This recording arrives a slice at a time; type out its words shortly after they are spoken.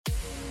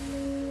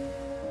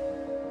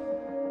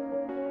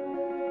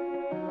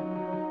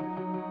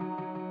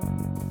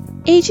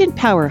Agent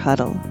Power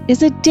Huddle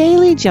is a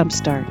daily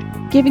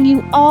jumpstart, giving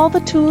you all the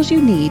tools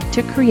you need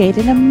to create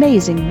an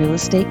amazing real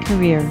estate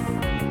career.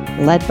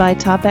 Led by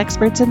top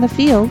experts in the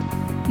field,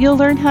 you'll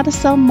learn how to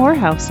sell more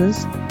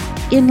houses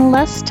in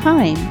less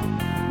time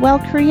while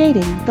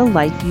creating the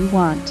life you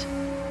want.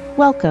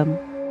 Welcome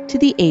to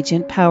the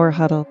Agent Power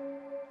Huddle.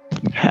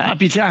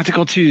 Happy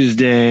Tactical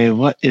Tuesday.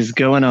 What is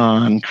going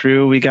on,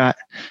 crew? We got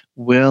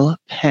Will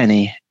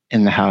Penny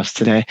in the house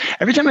today.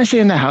 Every time I say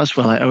in the house,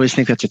 Will, I always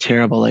think that's a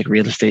terrible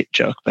real estate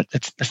joke, but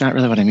that's not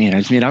really what I mean. I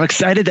just mean I'm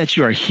excited that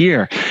you are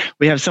here.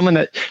 We have someone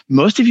that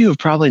most of you have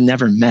probably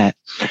never met.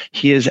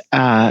 He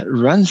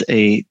runs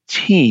a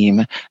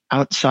team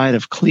outside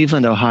of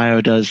Cleveland,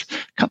 Ohio, does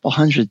a couple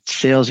hundred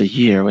sales a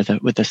year with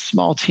a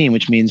small team,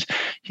 which means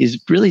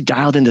he's really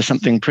dialed into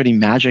something pretty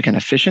magic and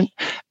efficient.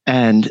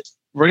 And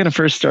we're going to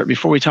first start,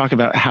 before we talk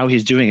about how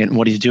he's doing it and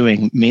what he's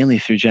doing, mainly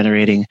through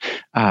generating,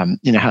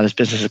 how this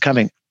business is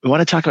coming. We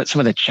want to talk about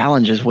some of the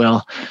challenges,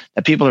 Will,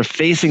 that people are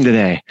facing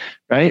today,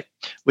 right?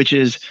 Which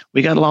is,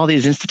 we got all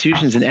these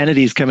institutions and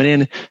entities coming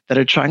in that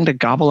are trying to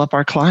gobble up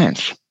our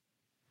clients.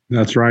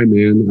 That's right,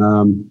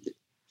 man.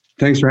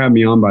 Thanks for having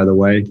me on, by the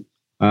way.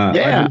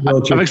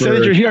 I'm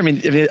excited you're here.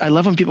 I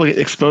love when people get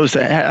exposed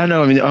to, I don't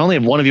know, I only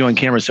have one of you on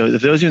camera. So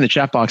if those of you in the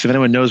chat box, if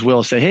anyone knows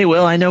Will, say, hey,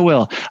 Will, I know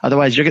Will.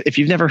 Otherwise, if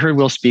you've never heard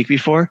Will speak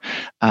before,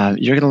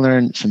 you're going to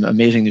learn some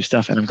amazing new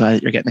stuff. And I'm glad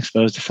that you're getting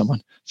exposed to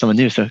someone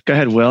new. So go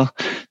ahead, Will.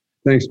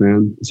 Thanks,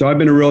 man. So I've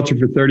been a realtor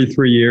for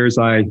 33 years.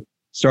 I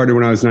started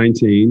when I was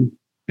 19,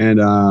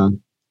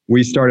 and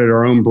we started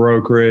our own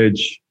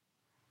brokerage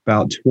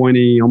about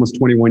almost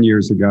 21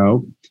 years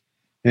ago.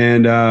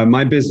 And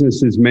my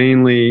business is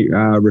mainly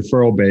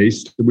referral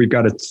based. We've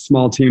got a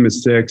small team of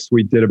 6.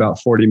 We did about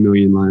 40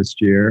 million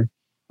last year,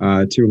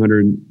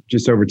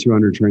 just over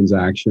 200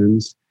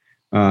 transactions.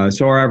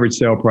 So our average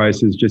sale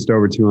price is just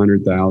over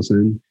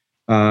 200,000.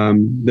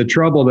 The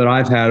trouble that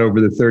I've had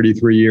over the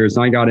 33 years,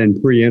 I got in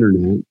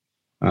pre-internet,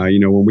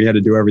 when we had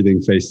to do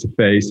everything face to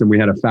face, and we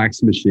had a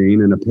fax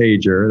machine and a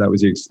pager. That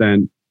was the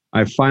extent.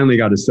 I finally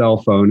got a cell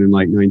phone in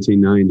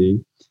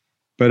 1990.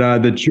 But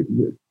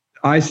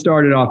I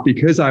started off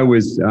because I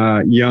was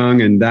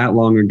young, and that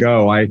long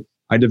ago, I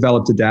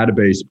developed a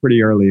database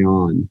pretty early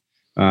on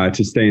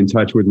to stay in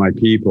touch with my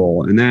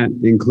people. And that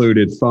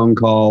included phone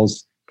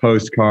calls,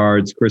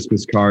 postcards,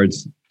 Christmas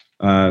cards,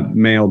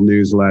 mailed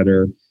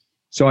newsletter.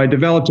 So I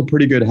developed a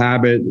pretty good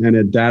habit and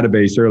a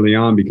database early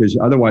on, because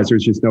otherwise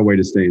there's just no way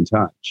to stay in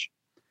touch.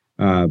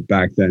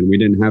 Back then, we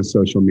didn't have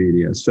social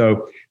media.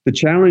 So the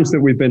challenge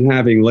that we've been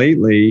having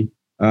lately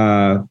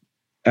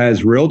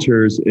as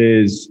realtors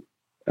is,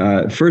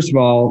 first of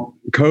all,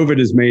 COVID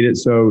has made it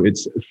so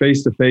it's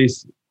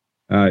face-to-face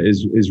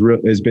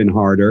has been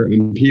harder,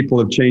 and people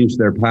have changed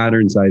their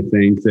patterns. I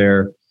think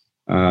they're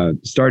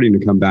starting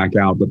to come back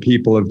out, but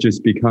people have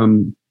just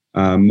become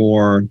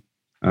more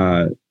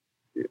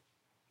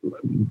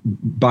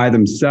by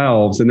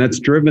themselves, and that's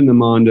driven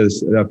them onto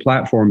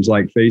platforms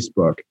like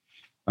Facebook,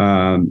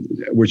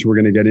 which we're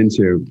going to get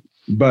into.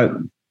 But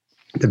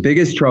the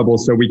biggest trouble,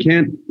 so we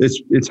can't,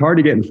 it's hard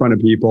to get in front of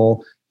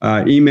people.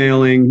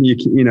 Emailing,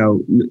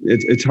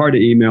 it's hard to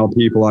email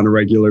people on a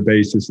regular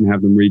basis and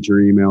have them read your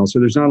email. So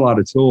there's not a lot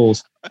of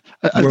tools.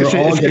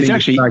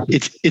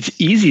 It's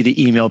easy to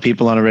email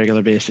people on a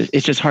regular basis.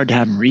 It's just hard to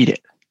have them read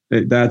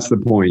it. That's the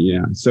point,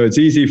 yeah. So it's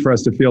easy for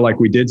us to feel like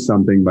we did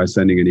something by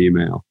sending an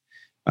email.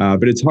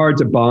 But it's hard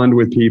to bond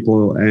with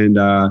people and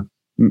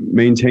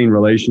maintain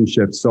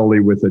relationships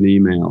solely with an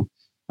email.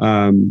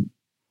 Some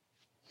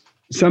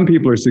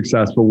people are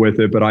successful with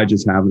it, but I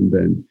just haven't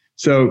been.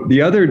 So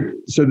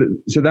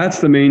that's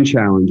the main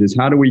challenge, is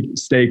how do we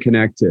stay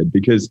connected?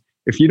 Because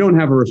if you don't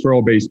have a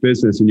referral-based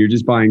business and you're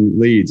just buying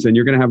leads, then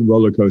you're going to have a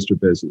roller coaster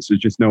business.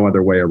 There's just no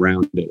other way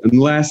around it.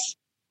 Unless,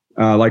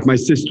 like my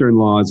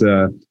sister-in-law is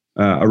a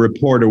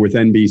reporter with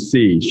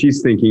NBC.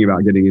 She's thinking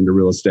about getting into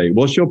real estate.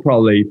 Well, she'll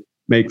probably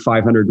make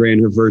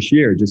 $500,000 her first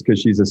year just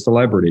because she's a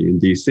celebrity in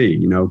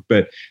DC,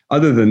 But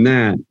other than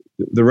that,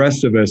 the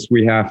rest of us,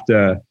 we have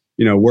to,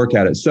 work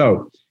at it.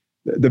 So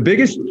the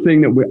biggest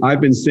thing that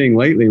I've been seeing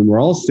lately, and we're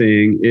all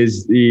seeing,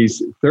 is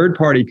these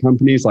third-party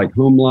companies like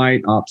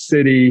HomeLight,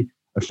 OpCity,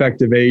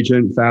 Effective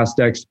Agent, Fast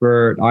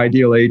Expert,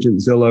 Ideal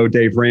Agent, Zillow,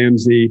 Dave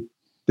Ramsey.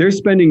 They're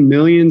spending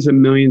millions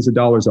and millions of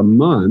dollars a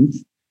month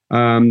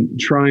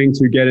trying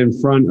to get in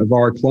front of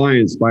our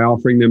clients by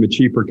offering them a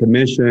cheaper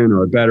commission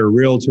or a better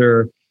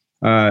realtor.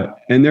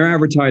 And they're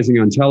advertising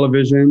on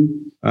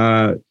television.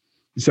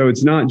 So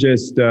it's not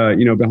just,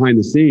 behind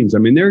the scenes.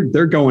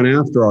 They're going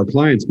after our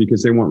clients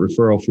because they want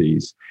referral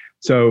fees.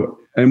 So,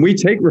 and we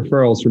take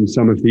referrals from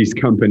some of these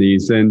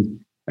companies. And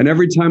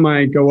every time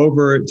I go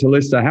over to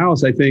list a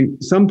house, I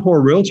think some poor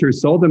realtor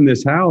sold them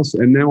this house,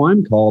 and now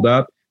I'm called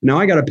up. Now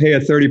I got to pay a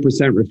 30%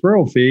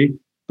 referral fee,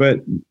 but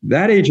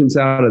that agent's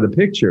out of the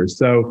picture.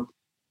 So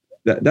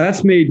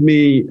that's made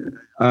me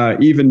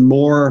even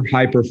more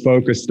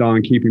hyper-focused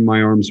on keeping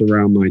my arms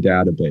around my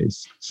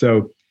database.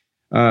 So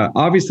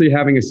obviously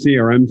having a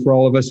CRM for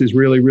all of us is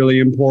really, really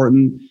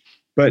important.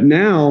 But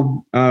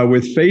now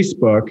with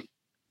Facebook,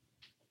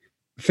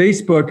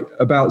 Facebook,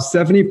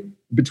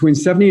 between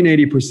 70 and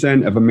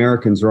 80% of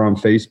Americans are on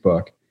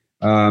Facebook.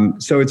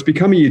 So it's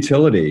become a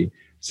utility.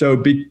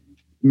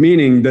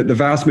 Meaning that the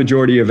vast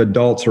majority of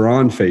adults are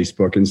on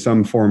Facebook in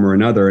some form or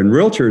another, and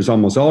realtors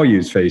almost all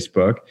use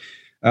Facebook.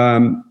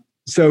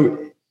 So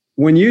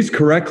when used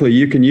correctly,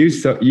 you can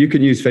use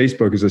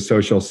Facebook as a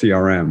social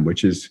CRM,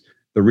 which is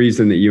the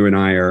reason that you and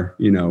I are,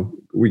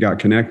 we got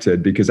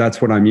connected, because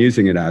that's what I'm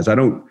using it as. I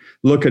don't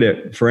look at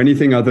it for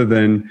anything other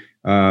than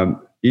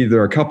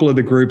either a couple of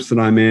the groups that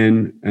I'm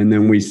in, and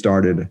then we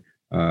started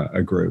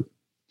a group.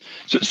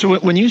 So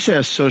when you say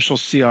a social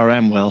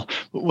CRM, Will,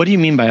 what do you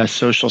mean by a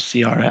social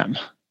CRM?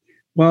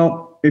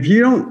 Well,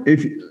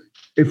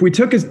 if we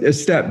took a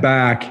step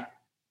back,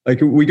 like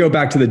we go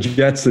back to the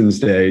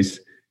Jetsons days,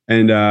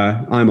 and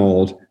I'm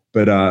old,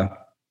 but the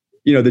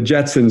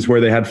Jetsons where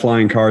they had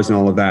flying cars and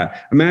all of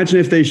that. Imagine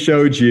if they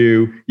showed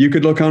you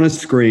could look on a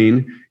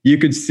screen, you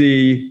could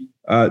see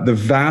the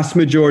vast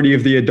majority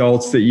of the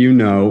adults that you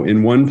know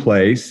in one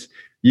place.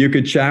 You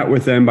could chat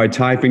with them by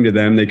typing to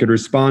them. They could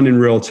respond in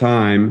real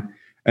time.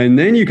 And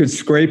then you could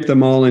scrape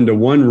them all into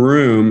one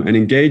room and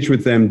engage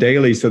with them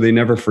daily so they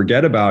never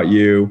forget about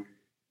you.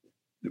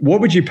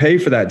 What would you pay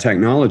for that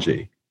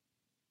technology?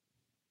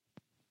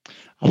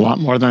 A lot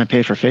more than I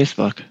pay for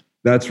Facebook.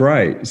 That's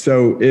right.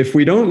 So if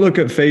we don't look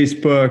at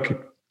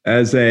Facebook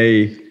as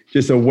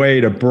just a way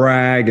to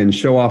brag and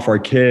show off our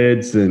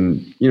kids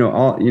and,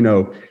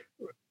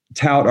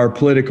 tout our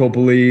political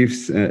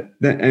beliefs,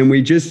 and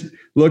we just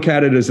look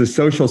at it as a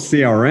social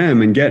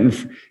CRM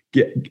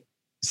and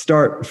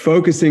start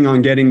focusing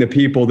on getting the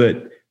people that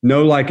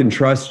know, like, and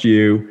trust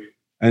you,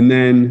 and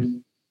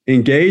then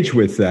engage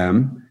with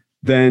them,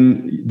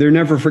 then they're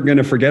never going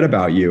to forget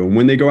about you. And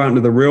when they go out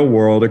into the real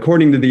world,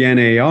 according to the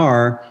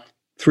NAR,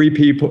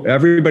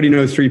 everybody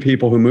knows 3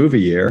 people who move a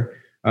year.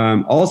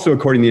 Also,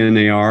 according to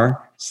the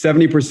NAR,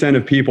 70%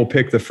 of people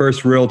pick the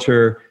first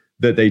realtor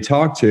that they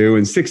talk to,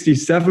 and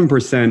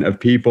 67% of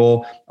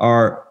people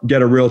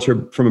get a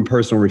realtor from a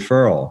personal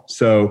referral.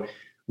 So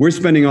we're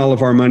spending all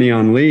of our money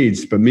on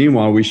leads, but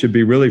meanwhile, we should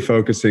be really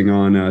focusing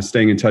on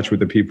staying in touch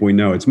with the people we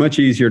know. It's much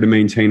easier to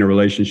maintain a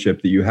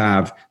relationship that you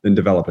have than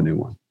develop a new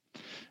one.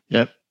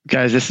 Yep.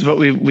 Guys, this is what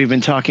we've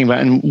been talking about,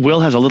 and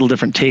Will has a little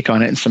different take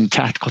on it and some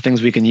tactical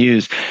things we can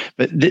use.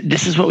 But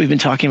this is what we've been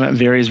talking about in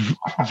various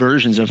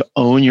versions of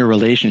own your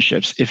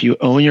relationships. If you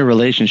own your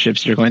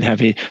relationships, you're going to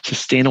have a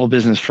sustainable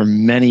business for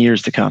many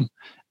years to come,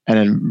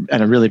 and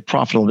a really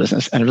profitable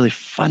business and a really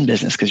fun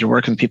business because you're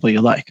working with people you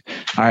like.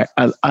 All right,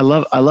 I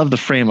love the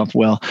frame up,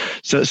 Will.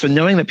 So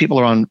knowing that people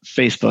are on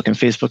Facebook, and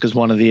Facebook is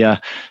one of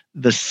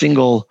the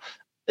single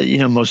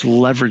most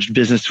leveraged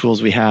business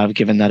tools we have,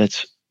 given that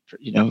it's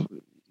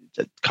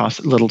it costs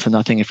little to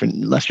nothing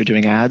unless you're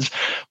doing ads.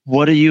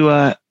 Where do you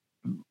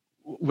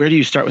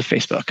start with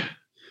Facebook?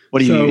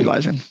 What are you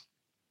utilizing?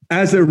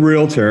 As a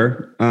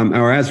realtor,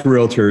 or as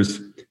realtors,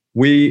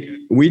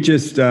 we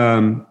just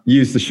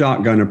use the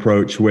shotgun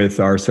approach with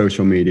our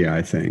social media,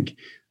 I think.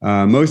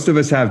 Most of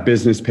us have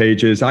business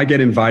pages. I get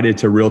invited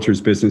to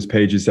realtors' business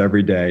pages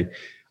every day.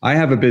 I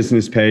have a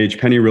business page,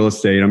 Penny Real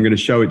Estate. I'm going to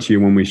show it to you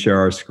when we share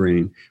our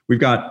screen. We've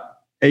got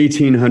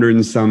 1,800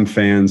 and some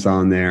fans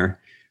on there.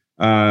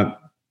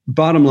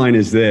 Bottom line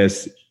is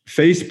this: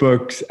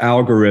 Facebook's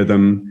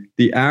algorithm,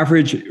 the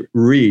average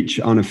reach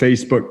on a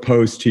Facebook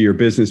post to your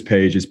business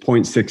page is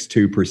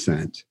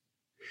 0.62%.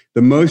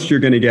 The most you're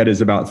going to get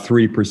is about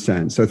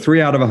 3%. So 3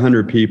 out of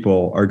 100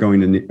 people are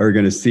going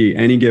to see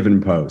any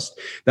given post.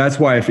 That's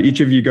why if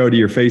each of you go to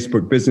your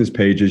Facebook business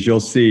pages,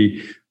 you'll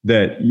see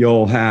that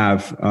you'll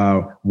have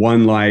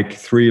 1 like,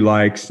 3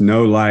 likes,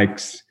 no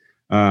likes.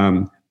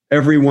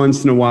 Every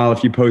once in a while,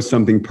 if you post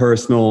something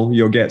personal,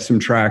 you'll get some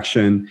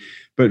traction.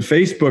 But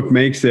Facebook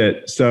makes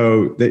it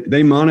so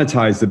they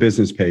monetize the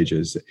business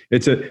pages.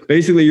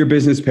 Basically your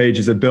business page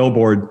is a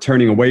billboard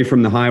turning away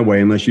from the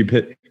highway unless you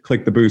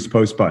click the boost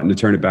post button to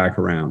turn it back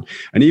around.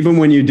 And even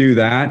when you do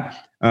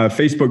that,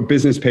 Facebook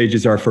business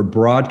pages are for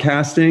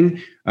broadcasting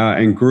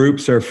and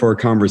groups are for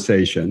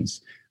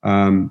conversations.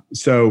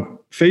 So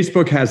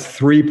Facebook has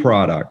 3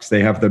 products.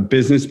 They have the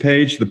business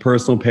page, the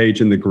personal page,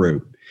 and the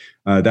group.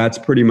 That's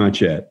pretty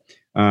much it.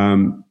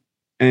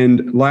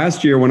 And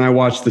last year when I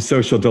watched The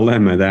Social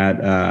Dilemma,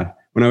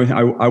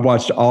 I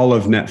watched all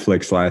of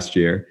Netflix last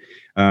year.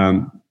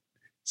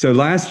 So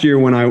last year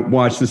when I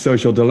watched The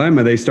Social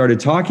Dilemma, they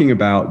started talking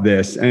about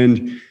this,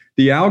 and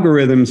the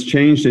algorithms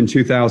changed in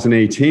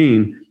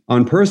 2018.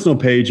 On personal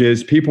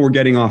pages, people were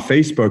getting off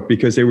Facebook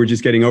because they were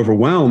just getting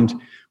overwhelmed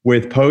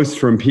with posts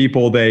from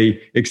people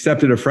they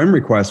accepted a friend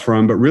request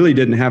from, but really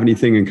didn't have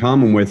anything in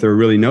common with or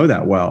really know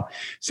that well.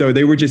 So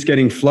they were just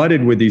getting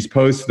flooded with these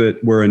posts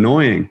that were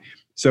annoying.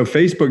 So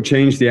Facebook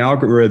changed the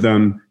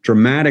algorithm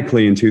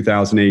dramatically in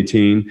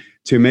 2018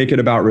 to make it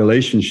about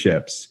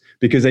relationships,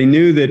 because they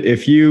knew that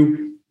if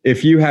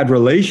you had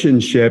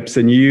relationships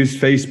and you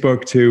used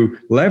Facebook to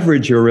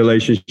leverage your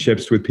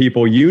relationships with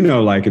people you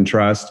know, like, and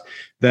trust,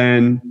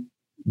 then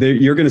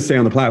you're going to stay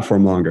on the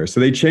platform longer. So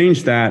they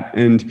changed that.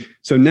 And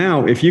so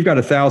now if you've got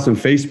 1,000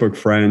 Facebook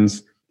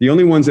friends, the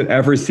only ones that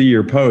ever see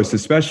your posts,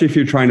 especially if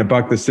you're trying to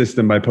buck the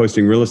system by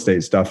posting real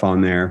estate stuff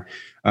on there,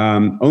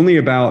 only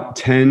about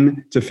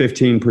 10 to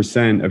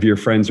 15% of your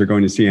friends are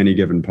going to see any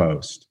given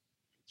post.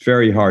 It's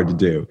very hard to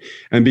do.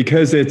 And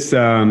because it's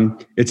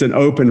an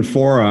open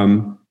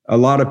forum, a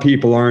lot of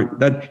people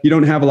you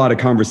don't have a lot of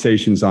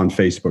conversations on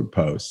Facebook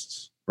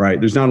posts, right?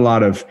 There's not a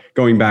lot of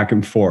going back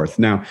and forth.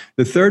 Now,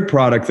 the third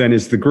product then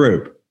is the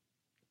group.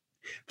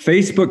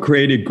 Facebook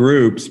created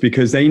groups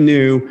because they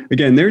knew,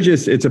 again,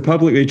 it's a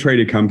publicly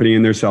traded company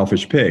and they're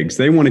selfish pigs.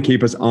 They want to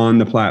keep us on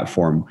the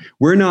platform.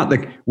 We're not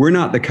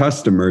the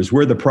customers,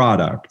 we're the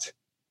product,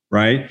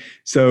 right?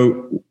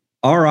 So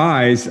our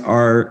eyes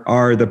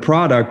are the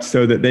product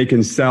so that they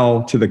can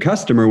sell to the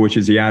customer, which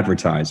is the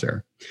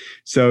advertiser.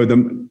 So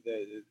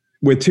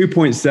with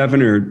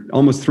 2.7 or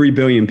almost 3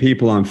 billion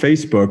people on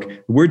Facebook,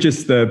 we're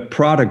just the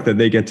product that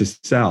they get to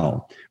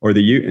sell, or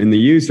the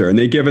user, and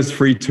they give us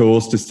free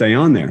tools to stay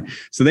on there.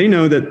 So they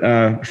know that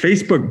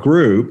Facebook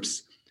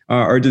groups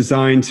are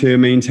designed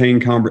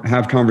to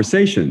have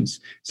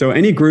conversations. So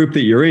any group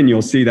that you're in,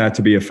 you'll see that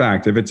to be a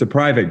fact. If it's a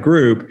private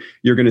group,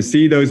 you're going to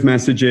see those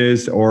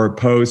messages or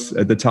posts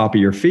at the top of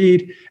your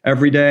feed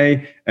every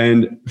day.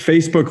 And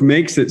Facebook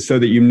makes it so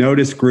that you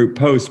notice group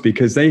posts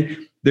because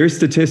their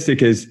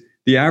statistic is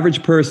the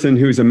average person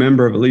who's a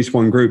member of at least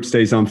one group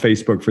stays on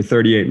Facebook for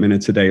 38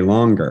 minutes a day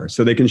longer,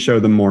 so they can show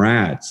them more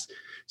ads.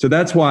 So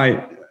that's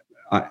why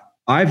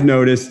I've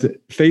noticed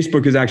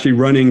Facebook is actually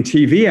running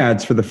TV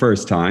ads for the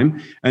first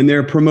time, and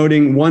they're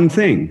promoting one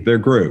thing, their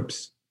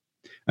groups.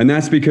 And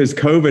that's because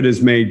COVID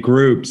has made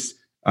groups,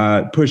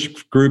 push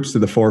groups to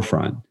the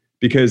forefront,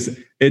 because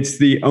it's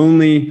the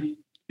only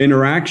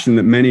interaction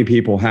that many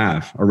people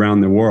have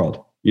around the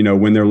world. You know,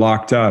 when they're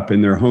locked up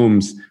in their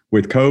homes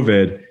with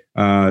COVID,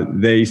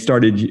 they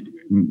started,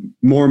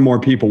 more and more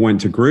people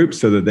went to groups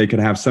so that they could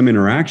have some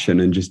interaction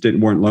and just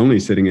weren't lonely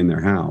sitting in their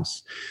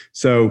house.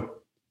 So,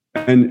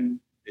 and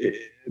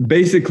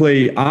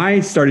basically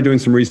I started doing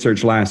some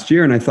research last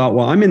year, and I thought,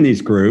 well, I'm in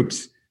these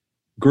groups.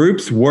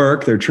 Groups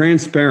work, they're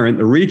transparent,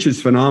 the reach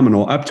is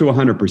phenomenal, up to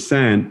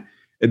 100%.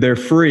 They're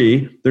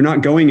free, they're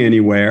not going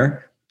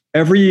anywhere.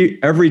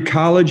 Every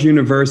college,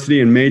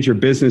 university, and major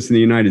business in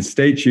the United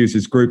States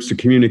uses groups to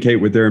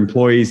communicate with their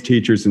employees,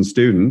 teachers, and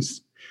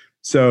students.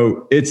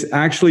 So it's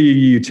actually a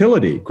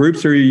utility.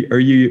 Groups are a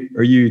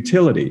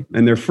utility,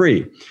 and they're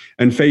free.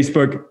 And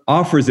Facebook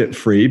offers it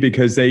free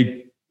because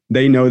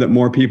they know that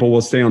more people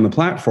will stay on the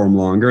platform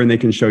longer and they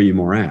can show you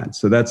more ads.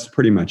 So that's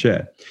pretty much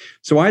it.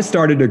 So I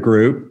started a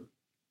group,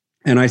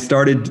 and I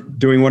started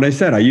doing what I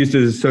said. I used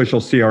it as a social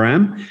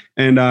CRM,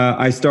 and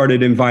I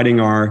started inviting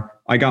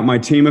I got my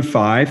team of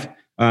 5.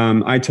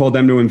 I told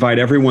them to invite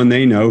everyone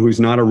they know who's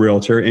not a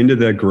realtor into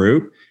the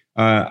group.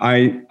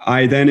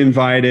 I then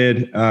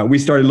invited, we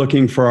started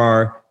looking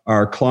for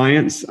our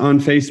clients on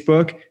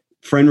Facebook,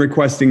 friend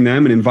requesting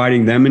them and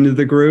inviting them into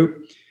the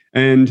group.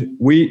 And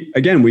we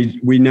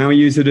now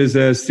use it as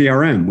a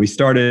CRM. We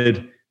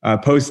started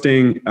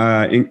posting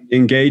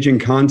engaging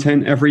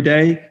content every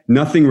day,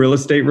 nothing real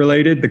estate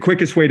related. The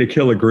quickest way to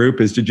kill a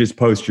group is to just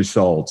post your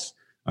solds.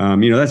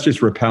 That's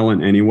just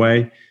repellent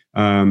anyway.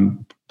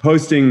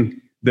 Posting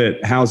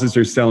that houses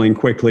are selling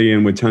quickly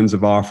and with tons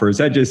of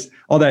offers,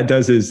 all that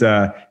does is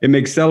it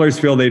makes sellers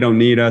feel they don't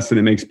need us, and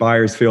it makes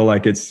buyers feel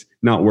like it's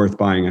not worth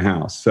buying a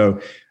house. So,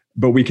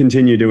 but we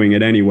continue doing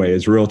it anyway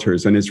as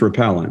realtors, and it's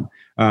repellent.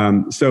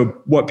 So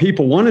what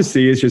people want to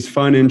see is just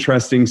fun,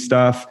 interesting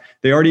stuff.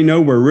 They already know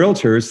we're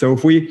realtors. So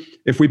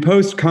if we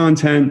post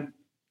content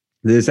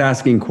that is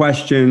asking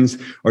questions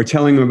or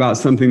telling them about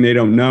something they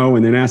don't know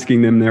and then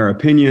asking them their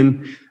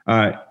opinion,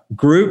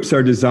 groups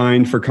are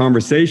designed for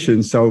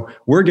conversations. So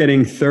we're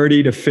getting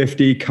 30 to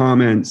 50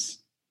 comments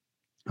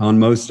on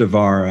most of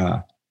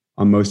our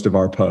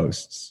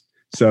posts.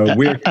 So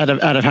we're out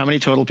of how many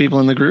total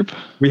people in the group?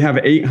 We have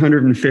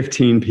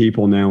 815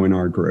 people now in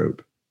our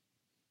group.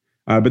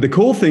 But the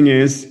cool thing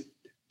is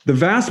the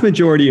vast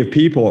majority of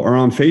people are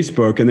on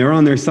Facebook, and they're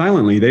on there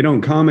silently. They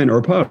don't comment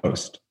or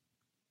post,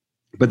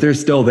 but they're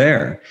still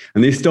there,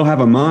 and they still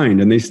have a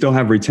mind, and they still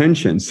have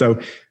retention. So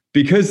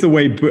because the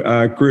way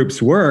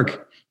groups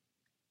work,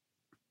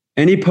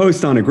 any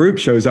post on a group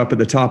shows up at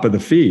the top of the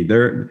feed.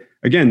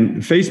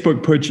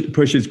 Facebook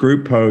pushes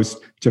group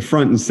posts to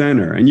front and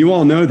center. And you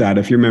all know that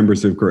if you're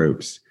members of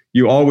groups.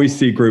 You always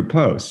see group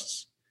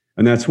posts.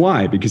 And that's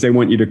why, because they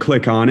want you to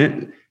click on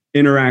it,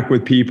 interact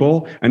with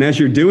people. And as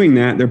you're doing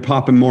that, they're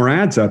popping more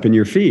ads up in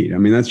your feed. I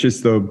mean, that's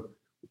just the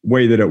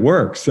way that it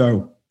works.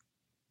 So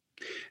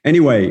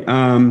anyway,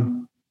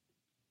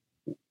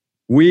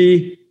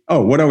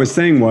 what I was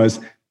saying was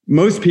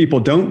most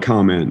people don't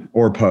comment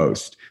or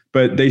post,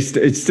 but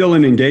it's still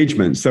an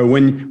engagement. So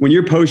when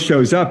your post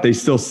shows up, they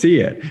still see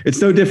it. It's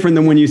no different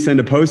than when you send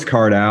a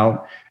postcard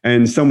out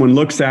and someone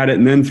looks at it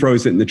and then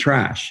throws it in the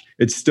trash.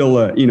 It's still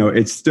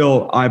it's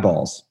still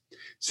eyeballs.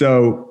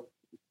 So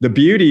the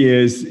beauty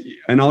is,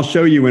 and I'll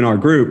show you in our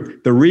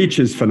group, the reach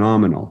is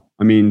phenomenal.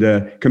 I mean,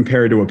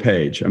 compared to a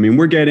page. I mean,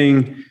 we're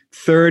getting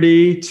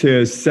 30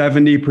 to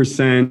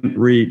 70%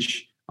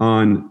 reach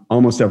on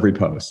almost every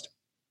post.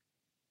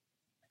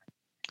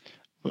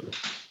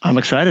 I'm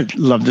excited.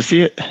 Love to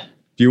see it.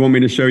 Do you want me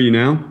to show you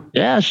now?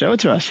 Yeah, show it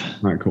to us.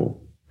 All right,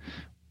 cool.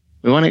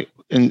 We want to,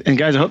 and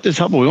guys, I hope this is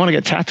helpful. We want to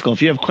get tactical.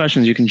 If you have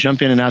questions, you can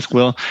jump in and ask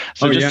Will.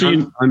 So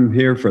I'm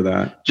here for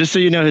that. Just so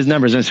you know his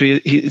numbers. And so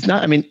it's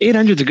not,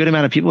 800 is a good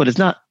amount of people, but it's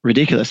not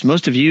ridiculous.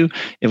 Most of you,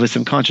 if with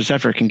some conscious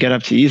effort, can get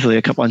up to easily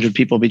a couple hundred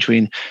people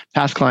between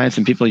past clients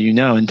and people you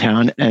know in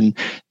town. And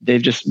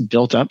they've just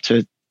built up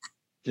to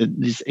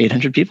these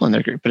 800 people in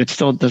their group, but it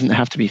still doesn't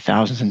have to be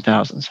thousands and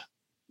thousands.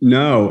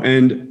 No.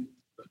 And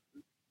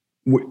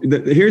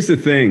here's the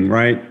thing,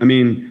 right?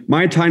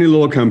 My tiny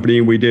little company,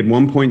 we did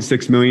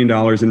 $1.6 million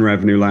in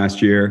revenue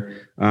last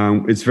year.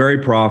 It's very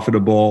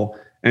profitable.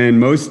 And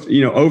most,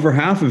 over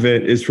half of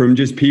it is from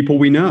just people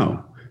we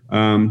know.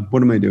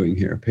 What am I doing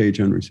here?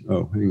 Page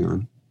oh, hang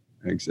on.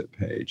 Exit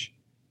page.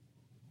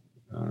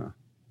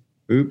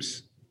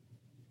 Oops.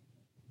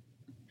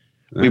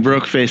 We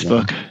broke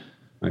Facebook.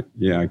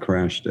 I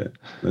crashed it.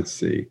 Let's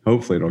see.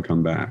 Hopefully it'll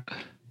come back.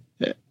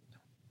 Yeah.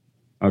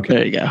 Okay.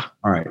 There you go.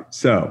 All right.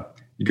 So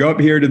you go up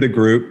here to the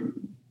group.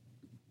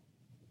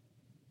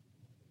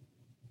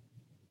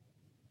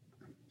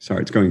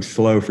 Sorry, it's going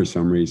slow for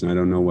some reason. I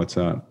don't know what's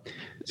up.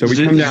 So we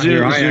come down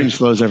here. Zoom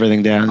slows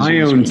everything down. I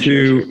own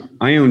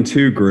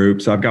two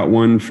groups. I've got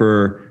one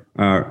for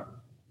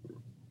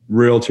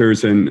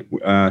realtors and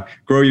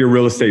grow your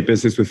real estate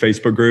business with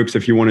Facebook groups.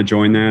 If you want to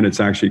join that, it's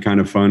actually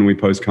kind of fun. We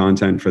post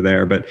content for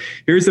there. But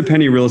here's the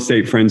Penny Real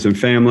Estate Friends and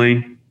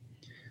Family.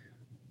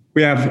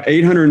 We have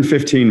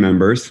 815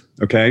 members.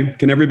 Okay,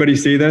 can everybody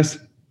see this?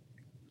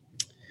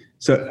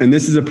 So, and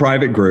this is a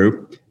private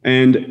group,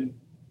 and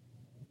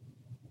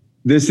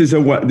this is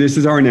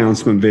our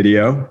announcement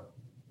video.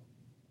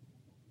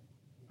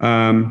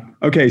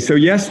 Okay, so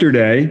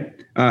yesterday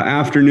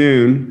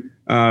afternoon,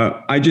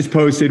 I just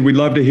posted, we'd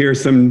love to hear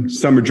some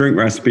summer drink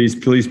recipes.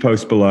 Please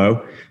post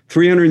below.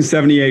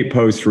 378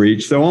 posts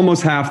reached. So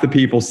almost half the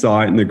people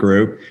saw it in the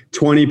group.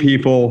 20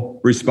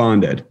 people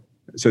responded.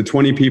 So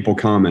 20 people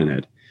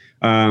commented.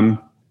 I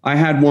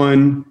had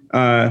one,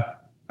 I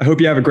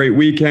hope you have a great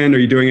weekend. Are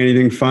you doing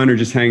anything fun or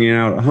just hanging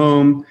out at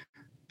home?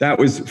 That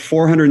was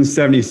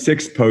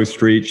 476 posts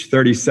reached,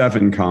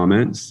 37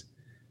 comments.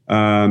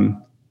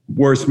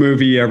 Worst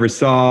movie you ever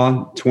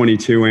saw,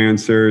 22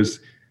 answers.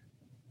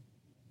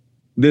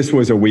 This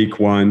was a weak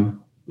one.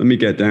 Let me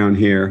get down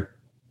here.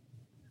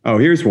 Oh,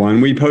 here's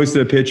one. We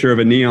posted a picture of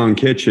a neon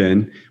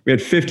kitchen. We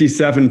had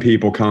 57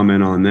 people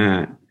comment on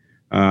that.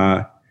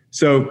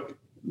 So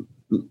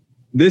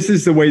this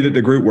is the way that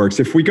the group works.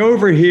 If we go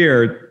over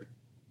here,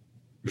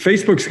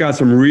 Facebook's got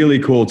some really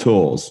cool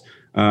tools.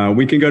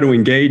 We can go to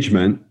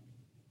engagement.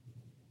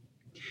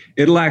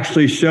 It'll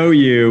actually show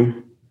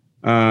you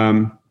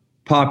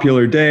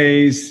popular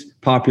days,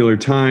 popular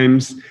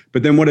times.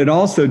 But then what it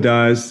also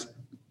does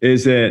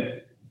is it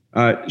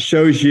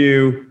shows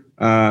you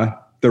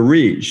the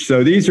reach.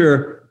 So these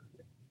are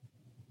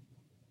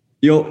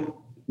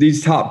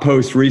these top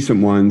posts,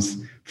 recent ones.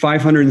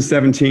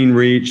 517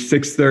 reach,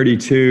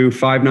 632,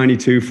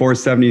 592,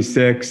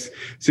 476.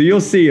 So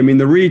you'll see,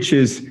 the reach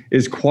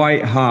is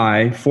quite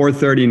high,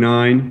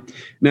 439.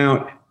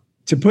 Now,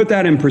 to put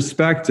that in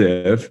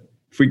perspective,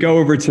 if we go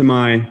over to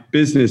my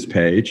business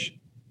page,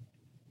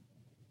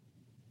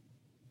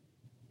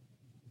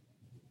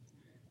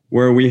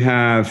 where we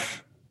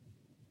have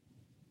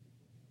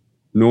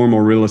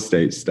normal real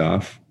estate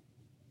stuff.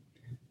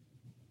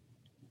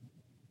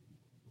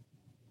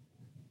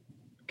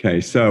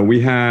 Okay, so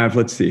we have,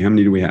 let's see, how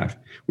many do we have?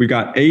 We've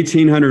got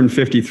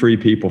 1,853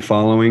 people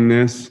following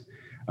this.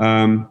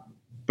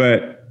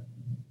 But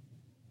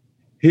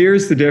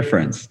here's the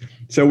difference.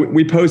 So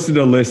we posted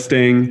a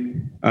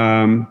listing,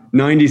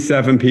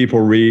 97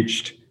 people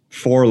reached,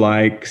 4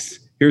 likes.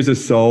 Here's a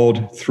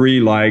sold, 3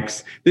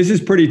 likes. This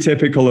is pretty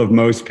typical of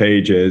most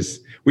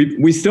pages.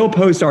 We still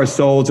post our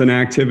solds and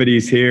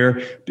activities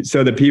here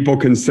so that people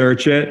can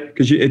search it,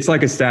 because it's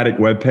like a static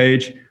web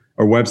page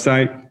or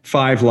website,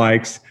 5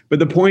 likes. But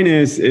the point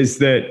is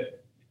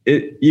that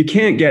you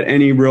can't get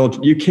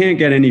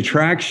any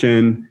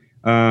traction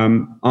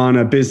on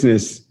a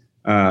business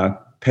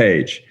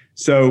page.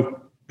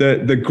 So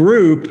the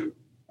group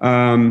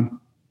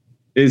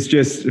is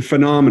just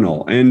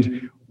phenomenal.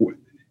 And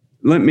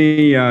let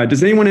me.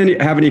 Does anyone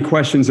have any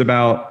questions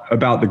about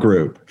the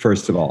group?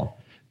 First of all.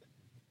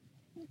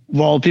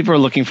 While people are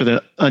looking for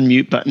the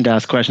unmute button to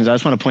ask questions, I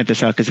just want to point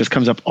this out because this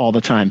comes up all the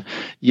time.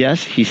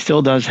 Yes, he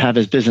still does have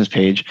his business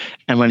page.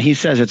 And when he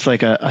says it's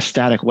like a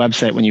static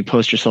website when you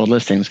post your sold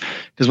listings,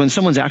 because when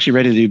someone's actually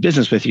ready to do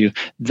business with you,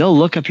 they'll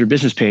look up your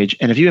business page.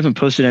 And if you haven't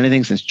posted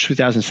anything since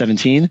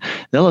 2017,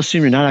 they'll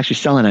assume you're not actually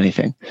selling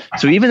anything.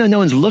 So even though no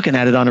one's looking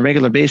at it on a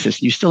regular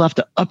basis, you still have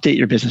to update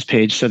your business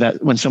page so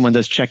that when someone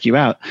does check you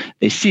out,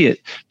 they see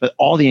it. But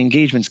all the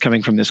engagement's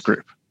coming from this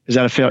group. Is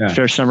that a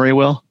fair summary,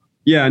 Will?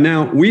 Yeah.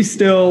 Now we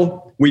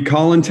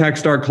call and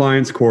text our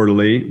clients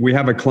quarterly. We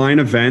have a client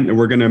event that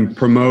we're going to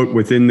promote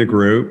within the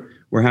group.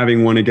 We're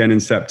having one again in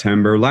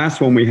September. Last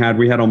one we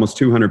had almost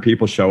 200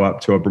 people show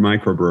up to a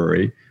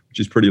microbrewery, which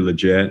is pretty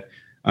legit.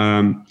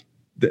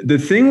 The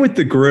thing with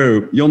the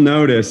group, you'll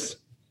notice,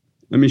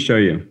 let me show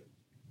you.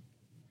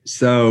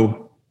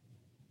 So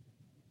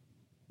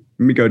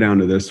let me go down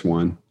to this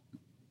one.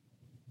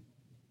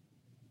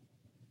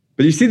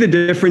 But you see the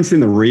difference in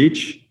the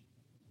reach?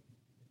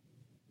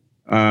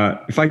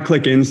 If I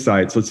click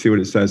Insights, let's see what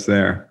it says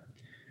there.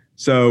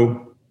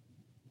 So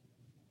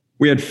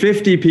we had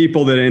 50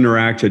 people that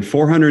interacted,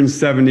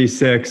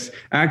 476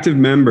 active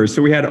members.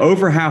 So we had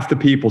over half the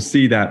people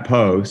see that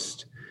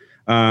post.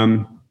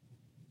 But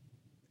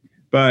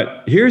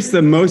here's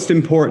the most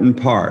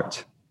important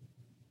part.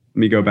 Let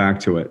me go back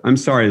to it. I'm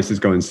sorry, this is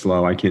going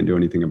slow. I can't do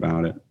anything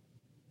about it.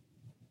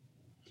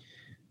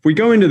 If we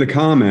go into the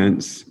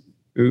comments,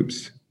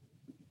 oops.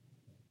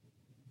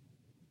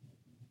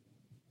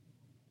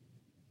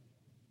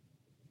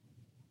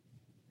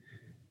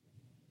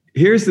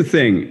 Here's the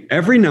thing.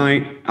 Every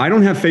night, I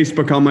don't have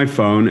Facebook on my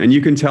phone, and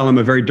you can tell I'm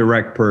a very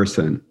direct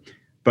person.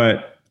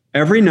 But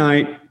every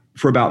night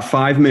for about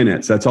 5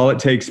 minutes, that's all it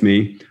takes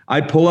me, I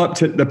pull up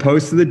to the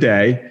post of the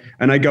day,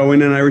 and I go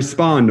in and I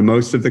respond to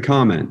most of the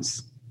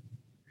comments.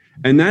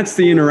 And that's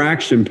the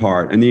interaction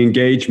part and the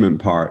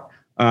engagement part.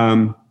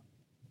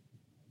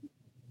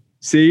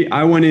 See,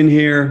 I went in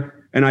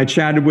here and I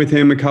chatted with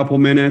him a couple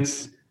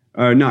minutes,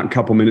 not a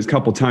couple minutes,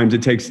 couple times.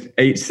 It takes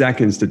 8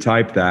 seconds to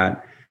type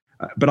that.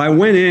 But I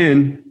went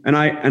in and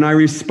I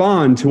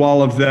respond to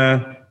all of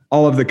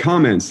the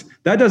comments.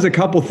 That does a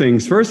couple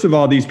things. First of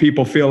all, these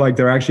people feel like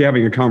they're actually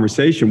having a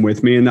conversation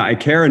with me and that I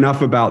care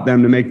enough about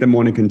them to make them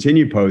want to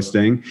continue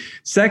posting.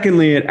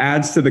 Secondly, it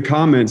adds to the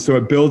comments, so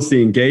it builds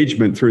the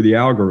engagement through the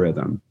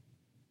algorithm.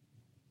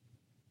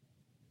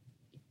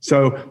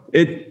 So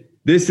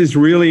this is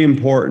really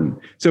important.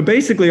 So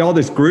basically all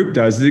this group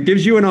does is it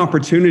gives you an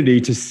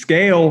opportunity to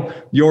scale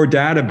your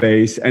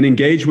database and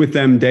engage with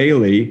them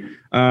daily,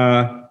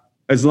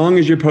 as long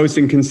as you're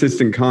posting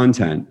consistent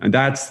content. And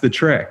that's the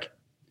trick.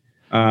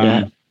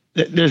 Yeah.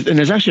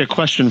 There's actually a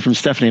question from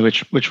Stephanie,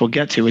 which we'll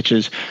get to, which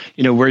is,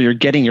 where you're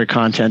getting your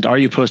content. Are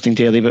you posting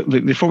daily? But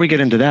before we get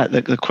into that,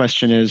 the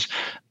question is,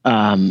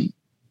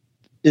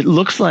 it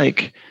looks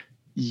like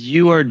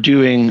you are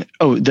doing,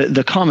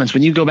 the comments,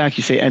 when you go back,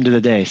 you say end of the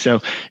day.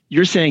 So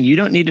you're saying you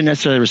don't need to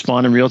necessarily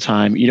respond in real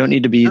time. You don't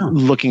need to be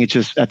looking at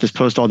this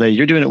post all day.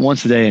 You're doing it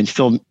once a day and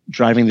still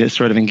driving this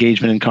sort of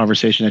engagement and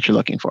conversation that you're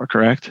looking for,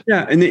 correct?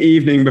 Yeah. In the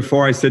evening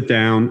before I sit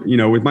down,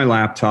 with my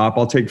laptop,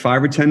 I'll take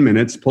 5 or 10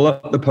 minutes, pull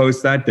up the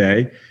post that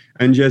day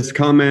and just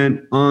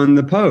comment on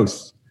the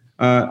posts,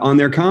 on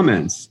their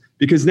comments.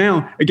 Because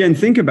now, again,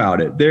 think about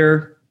it.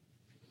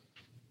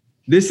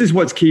 This is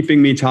what's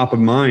keeping me top of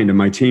mind and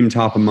my team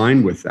top of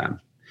mind with them.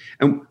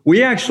 And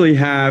we actually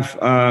have,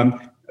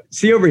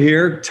 see over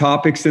here,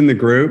 topics in the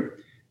group.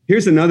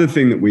 Here's another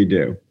thing that we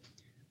do.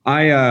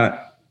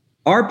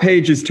 Our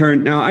page is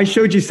turned, now I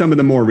showed you some of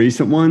the more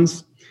recent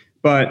ones,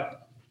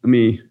 but give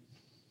me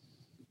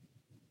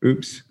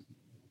 1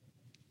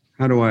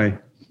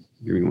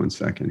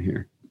 second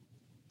here.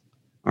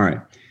 All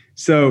right.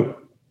 So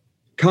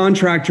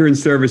contractor and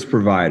service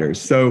providers.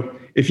 So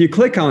if you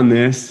click on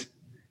this,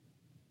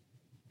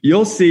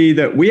 you'll see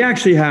that we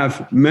actually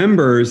have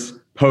members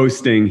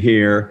posting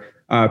here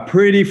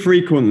pretty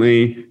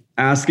frequently,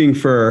 asking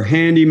for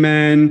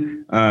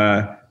handymen,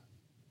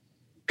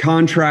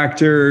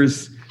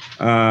 contractors,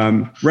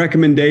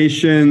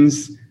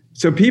 recommendations.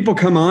 So people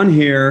come on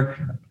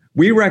here.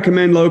 We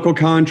recommend local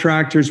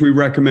contractors. We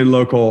recommend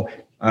local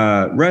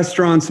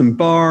restaurants and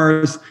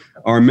bars.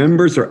 Our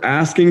members are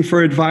asking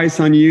for advice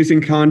on using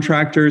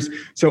contractors.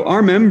 So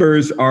our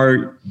members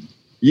are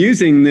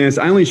using this.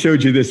 I only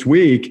showed you this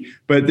week,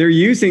 but they're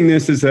using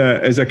this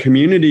as a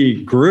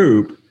community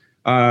group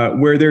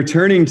where they're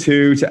turning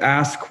to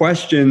ask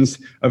questions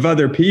of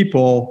other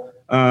people.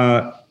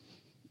 I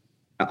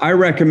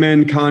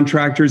recommend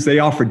contractors. They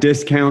offer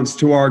discounts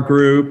to our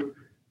group.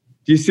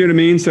 Do you see what I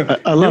mean? So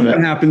I love it.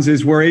 What happens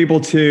is we're able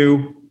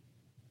to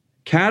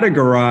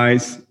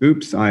categorize.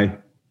 Oops, I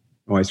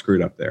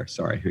screwed up there.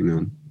 Sorry, hang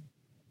on.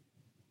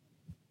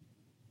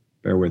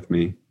 Bear with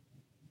me.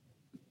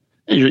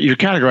 You're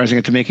categorizing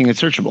it to making it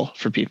searchable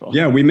for people.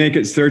 Yeah, we make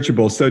it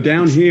searchable. So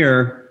down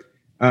here,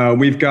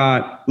 we've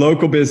got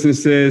local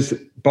businesses,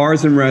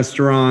 bars and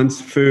restaurants,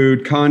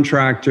 food,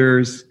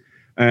 contractors,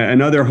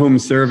 and other home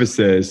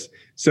services.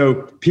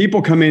 So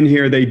people come in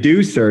here, they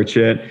do search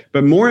it,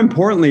 but more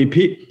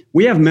importantly,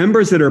 we have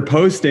members that are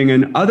posting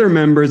and other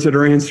members that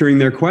are answering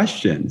their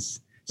questions.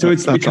 So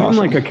it's become awesome.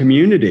 Like a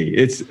community.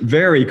 It's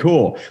very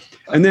cool.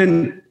 And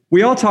then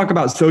we all talk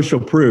about social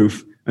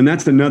proof, and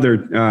that's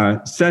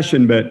another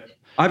session, but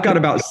I've got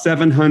about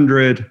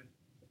 700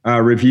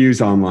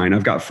 reviews online.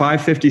 I've got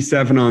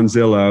 557 on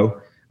Zillow,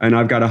 and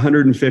I've got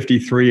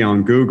 153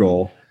 on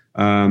Google.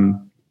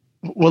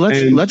 Well,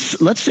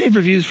 let's save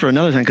reviews for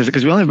another time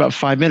because we only have about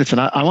 5 minutes,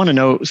 and I want to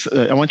know.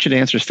 I want you to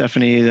answer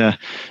Stephanie.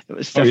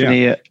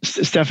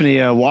 Stephanie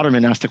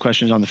Waterman asked the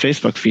questions on the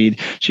Facebook feed.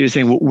 She was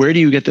saying, "Where do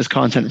you get this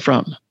content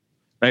from?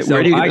 Right? So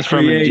where do you get this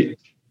from?"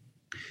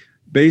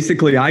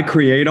 Basically, I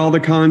create all the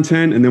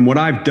content, and then what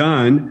I've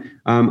done,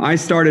 I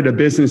started a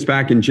business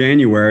back in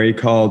January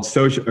called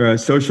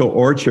Social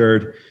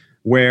Orchard,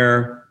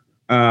 where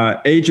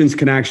agents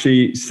can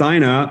actually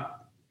sign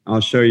up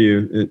I'll show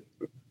you it.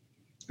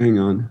 Hang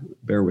on,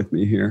 bear with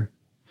me here.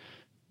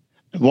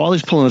 While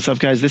he's pulling this up,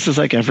 guys, this is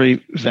like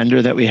every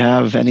vendor that we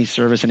have, any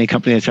service, any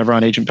company that's ever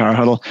on Agent Power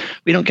Huddle.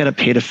 We don't get a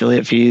paid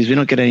affiliate fees. We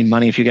don't get any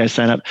money if you guys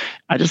sign up.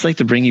 I just like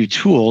to bring you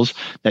tools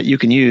that you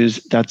can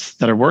use that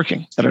are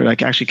working, that are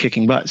like actually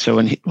kicking butt. So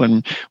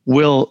when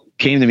Will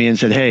came to me and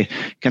said, "Hey,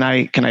 can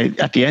I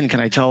at the end, can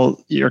I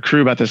tell your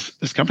crew about this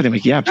company?" I'm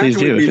like, "Yeah, please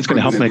do. If it's going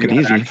to help make it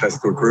easy,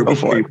 go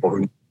for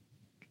it."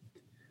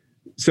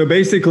 So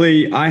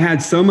basically, I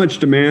had so much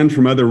demand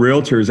from other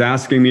realtors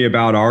asking me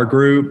about our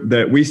group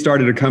that we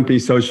started a company,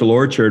 Social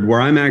Orchard,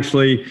 where I'm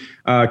actually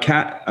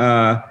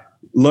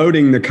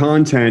loading the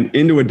content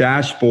into a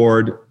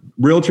dashboard.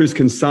 Realtors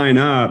can sign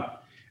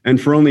up,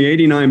 and for only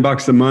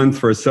 $89 a month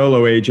for a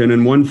solo agent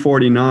and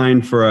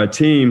 $149 for a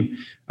team,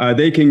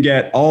 they can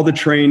get all the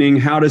training,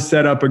 how to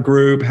set up a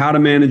group, how to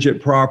manage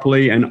it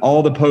properly, and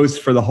all the posts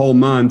for the whole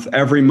month.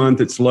 Every month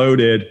it's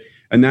loaded,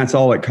 and that's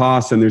all it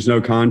costs, and there's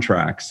no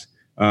contracts.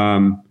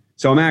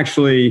 So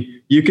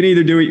you can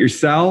either do it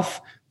yourself.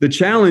 The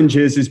challenge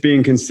is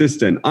being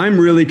consistent. I'm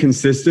really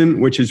consistent,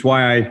 which is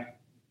why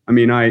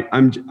we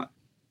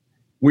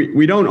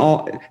don't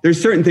all,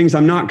 there's certain things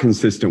I'm not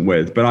consistent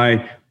with, but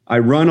I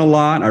run a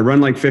lot. I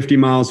run like 50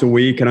 miles a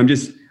week, and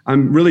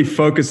I'm really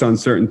focused on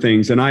certain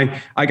things. And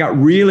I got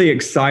really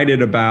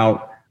excited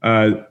about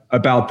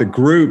the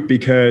group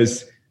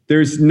because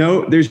there's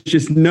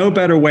just no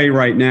better way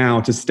right now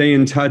to stay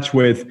in touch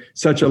with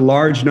such a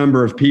large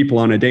number of people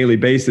on a daily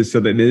basis so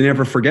that they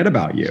never forget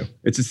about you.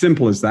 It's as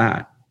simple as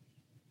that.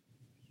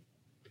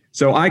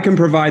 So I can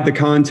provide the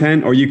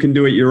content, or you can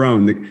do it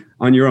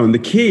on your own. The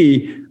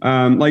key,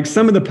 like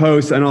some of the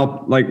posts, and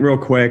I'll like real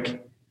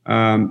quick,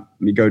 let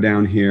me go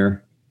down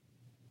here.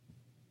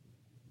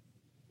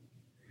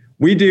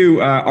 We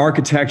do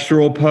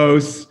architectural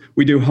posts.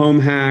 We do home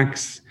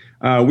hacks.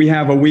 We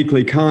have a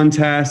weekly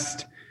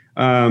contest.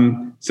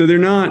 So they're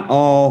not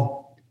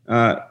all,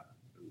 I'm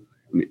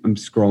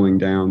scrolling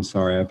down.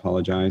 Sorry, I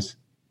apologize.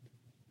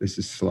 This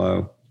is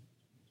slow.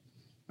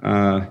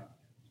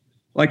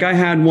 Like I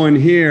had one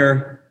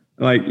here,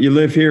 like you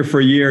live here for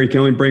a year, you can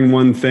only bring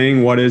one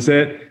thing. What is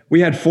it?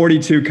 We had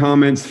 42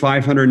 comments,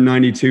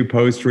 592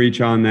 post reach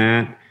on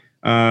that.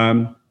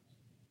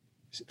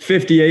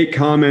 58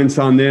 comments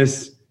on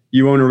this.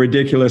 You own a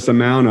ridiculous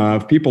amount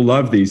of. People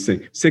love these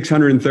things.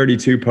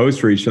 632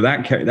 post reach. So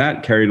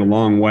that carried a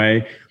long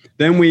way.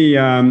 Then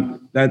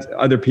that's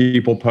other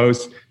people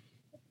post.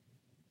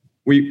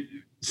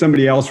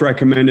 Somebody else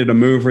recommended a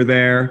mover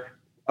there.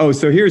 Oh,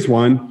 so here's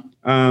one.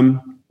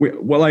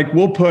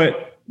 We'll put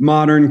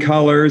modern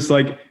colors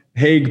like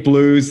Hague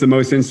Blue's the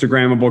most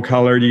Instagrammable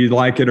color. Do you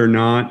like it or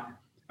not?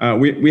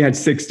 We had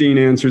 16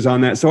 answers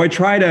on that. So we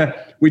try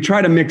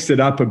to mix it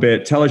up a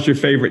bit. Tell us your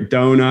favorite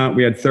donut.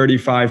 We had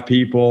 35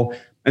 people,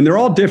 and they're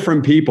all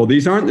different people.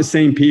 These aren't the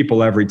same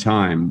people every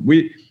time.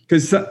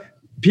 Because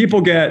people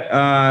get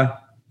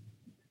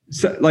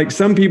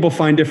some people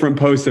find different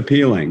posts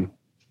appealing.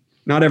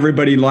 Not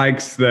everybody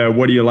likes the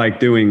 "what do you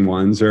like doing"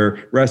 ones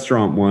or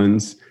restaurant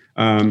ones.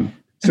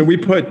 So we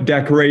put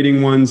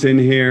decorating ones in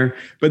here.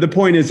 But the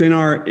point is,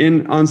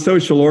 on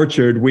Social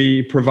Orchard,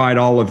 we provide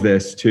all of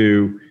this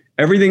to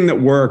everything that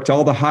worked,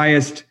 all of the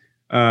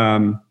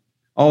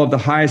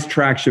highest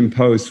traction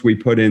posts we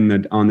put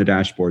on the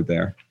dashboard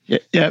there.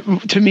 Yeah.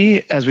 To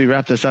me, as we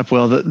wrap this up,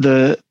 Will,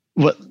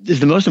 what is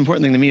the most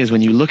important thing to me is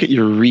when you look at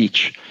your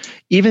reach,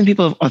 even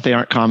people, if they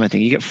aren't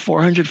commenting, you get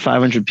 400,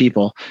 500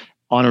 people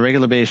on a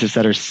regular basis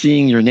that are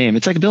seeing your name.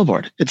 It's like a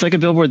billboard. It's like a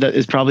billboard that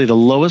is probably the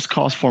lowest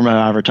cost form of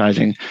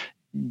advertising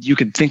you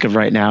could think of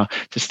right now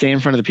to stay in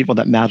front of the people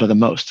that matter the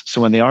most. So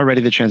when they are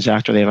ready to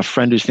transact, or they have a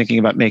friend who's thinking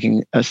about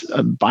making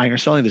a buying or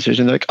selling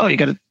decision, they're like, "Oh, you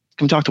got to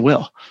come talk to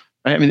Will."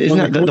 Right? I mean, isn't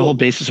that the whole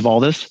basis of all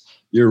this?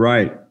 You're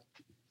right.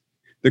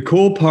 The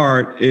cool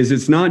part is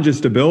it's not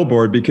just a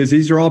billboard, because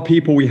these are all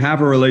people we have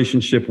a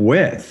relationship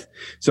with.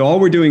 So all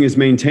we're doing is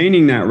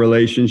maintaining that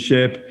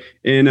relationship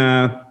in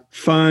a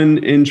fun,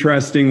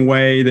 interesting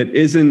way that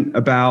isn't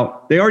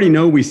about, they already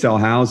know we sell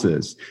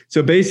houses.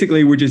 So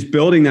basically we're just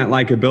building that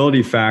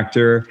likability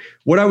factor.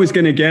 What I was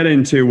going to get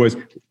into was,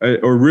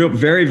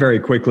 very, very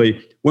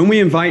quickly, when we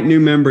invite new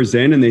members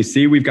in and they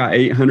see we've got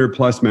 800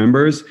 plus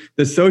members,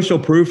 the social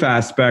proof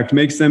aspect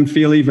makes them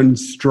feel even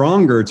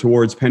stronger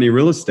towards Penny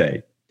Real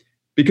Estate.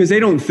 Because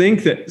they don't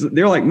think that,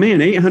 they're like, man,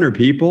 800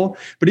 people.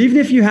 But even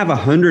if you have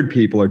 100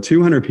 people or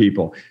 200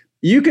 people,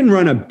 you can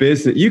run a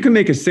business. You can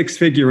make a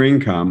 6-figure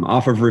income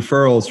off of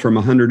referrals from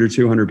 100 or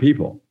 200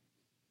 people.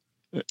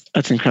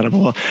 That's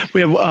incredible.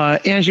 We have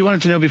Angie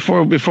wanted to know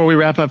before we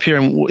wrap up here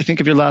and think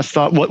of your last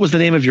thought. What was the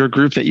name of your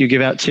group that you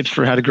give out tips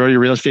for how to grow your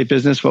real estate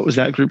business? What was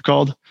that group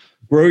called?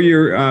 Grow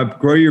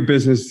your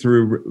business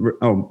through.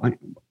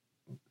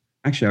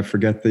 I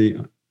forget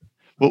the.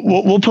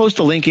 We'll post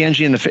a link,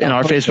 Angie, in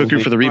our Facebook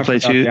group for the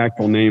replay too. The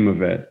actual name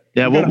of it.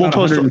 Yeah, we'll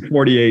post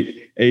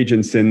 148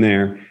 agents in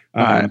there.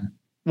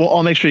 Well,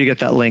 I'll make sure you get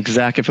that link,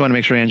 Zach. If you want to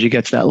make sure Angie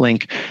gets that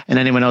link, and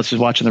anyone else who's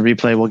watching the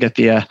replay, we'll get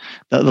the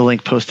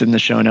link posted in the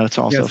show notes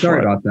also. Yeah,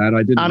 sorry about that.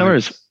 I didn't. No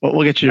worries.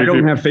 We'll get you. I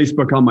don't have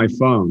Facebook on my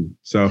phone,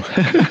 so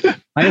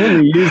I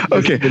only use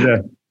this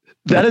okay.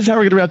 That is how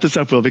we're going to wrap this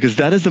up, Will, because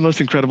that is the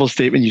most incredible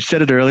statement. You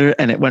said it earlier,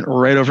 and it went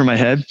right over my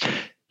head.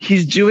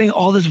 He's doing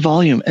all this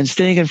volume and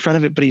staying in front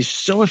of it, but he's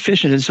so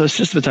efficient and so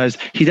systematized.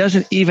 He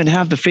doesn't even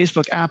have the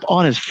Facebook app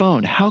on his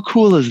phone. How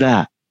cool is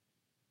that?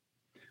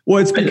 Well,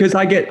 it's because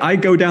I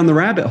go down the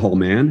rabbit hole,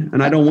 man,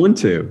 and I don't want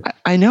to.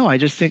 I know. I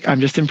just think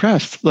I'm just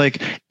impressed.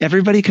 Like,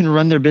 everybody can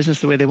run their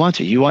business the way they want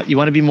to. You want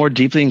to be more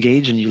deeply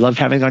engaged, and you love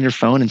having it on your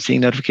phone and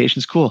seeing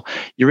notifications. Cool.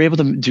 You're able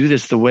to do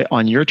this the way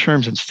on your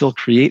terms and still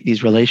create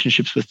these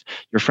relationships with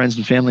your friends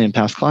and family and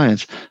past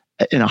clients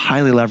in a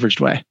highly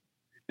leveraged way.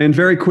 And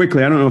very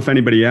quickly, I don't know if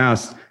anybody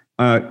asked,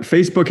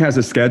 Facebook has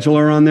a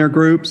scheduler on their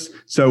groups.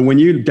 So when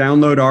you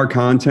download our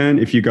content,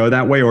 if you go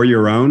that way or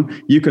your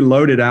own, you can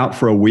load it out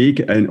for a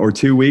week or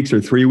 2 weeks or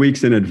 3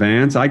 weeks in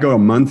advance. I go a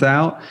month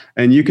out,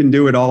 and you can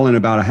do it all in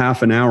about a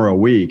half an hour a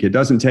week. It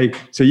doesn't take,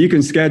 so you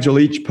can schedule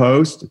each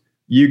post.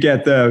 You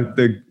get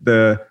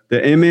the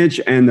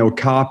image and the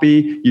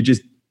copy. You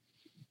just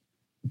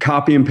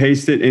copy and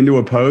paste it into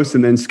a post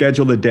and then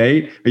schedule the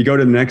date. You go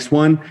to the next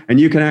one,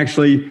 and you can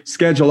actually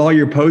schedule all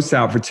your posts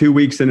out for 2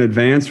 weeks in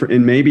advance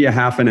in maybe a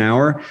half an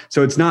hour.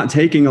 So it's not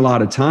taking a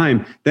lot of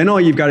time. Then all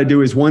you've got to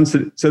do is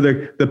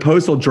the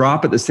post will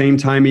drop at the same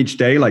time each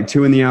day, like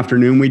 2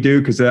 p.m. we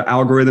do, because the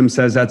algorithm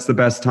says that's the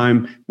best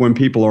time when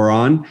people are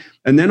on.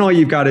 And then all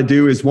you've got to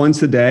do is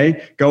once a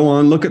day, go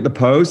on, look at the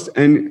post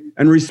and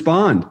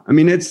respond. I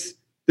mean,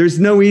 there's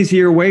no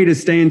easier way to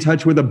stay in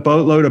touch with a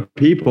boatload of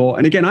people.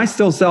 And again, I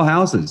still sell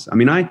houses. I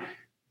mean,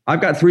 I've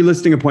got 3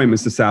 listing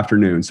appointments this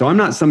afternoon. So I'm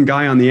not some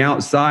guy on the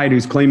outside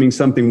who's claiming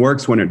something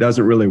works when it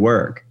doesn't really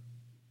work.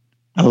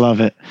 I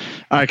love it.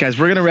 All right, guys,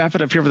 we're going to wrap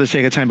it up here for the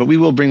sake of time, but we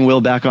will bring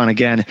Will back on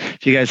again.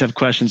 If you guys have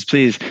questions,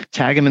 please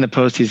tag him in the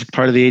post. He's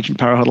part of the Agent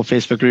Power Huddle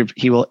Facebook group.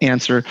 He will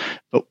answer,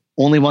 but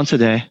only once a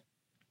day.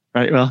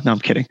 Right, Will? No, I'm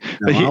kidding.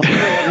 No,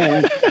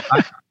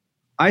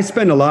 I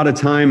spend a lot of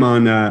time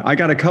on, I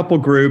got a couple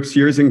groups,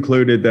 yours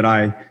included, that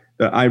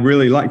I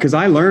really like, because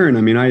I learn.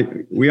 I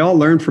mean, we all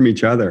learn from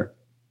each other.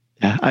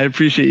 Yeah, I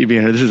appreciate you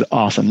being here. This is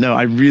awesome. No,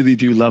 I really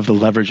do love the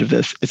leverage of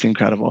this. It's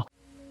incredible.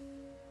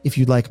 If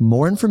you'd like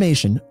more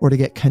information or to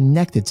get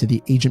connected to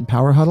the Agent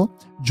Power Huddle,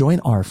 join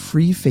our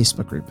free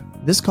Facebook group.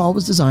 This call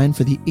was designed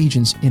for the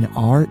agents in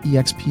our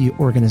EXP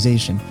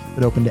organization,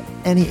 but open to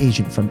any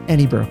agent from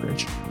any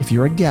brokerage. If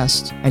you're a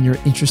guest and you're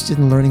interested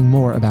in learning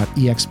more about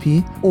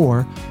EXP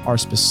or our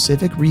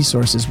specific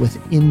resources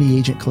within the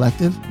Agent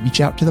Collective,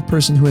 reach out to the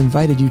person who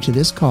invited you to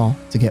this call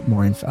to get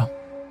more info.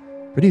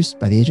 Produced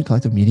by the Agent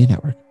Collective Media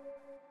Network.